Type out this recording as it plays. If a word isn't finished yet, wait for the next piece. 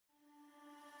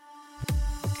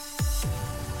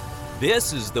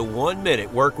This is the 1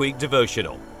 Minute Workweek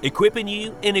Devotional, equipping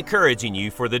you and encouraging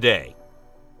you for the day.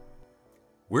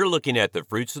 We're looking at the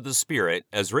fruits of the Spirit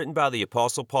as written by the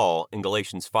Apostle Paul in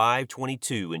Galatians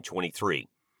 5:22 and 23.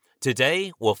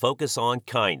 Today, we'll focus on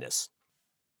kindness.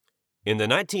 In the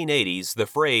 1980s, the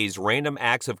phrase random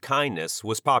acts of kindness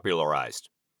was popularized.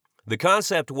 The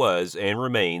concept was, and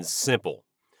remains, simple.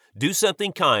 Do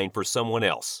something kind for someone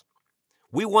else.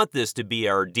 We want this to be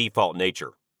our default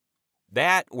nature.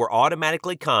 That we're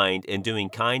automatically kind and doing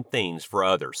kind things for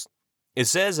others. It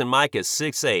says in Micah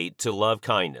 6:8 to love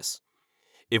kindness.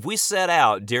 If we set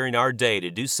out during our day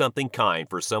to do something kind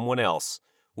for someone else,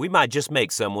 we might just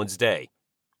make someone's day.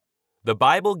 The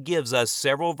Bible gives us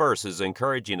several verses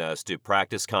encouraging us to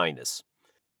practice kindness.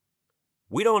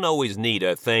 We don't always need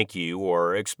a thank you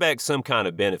or expect some kind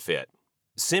of benefit.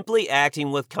 Simply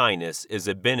acting with kindness is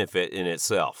a benefit in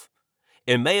itself.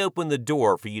 It may open the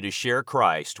door for you to share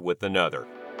Christ with another.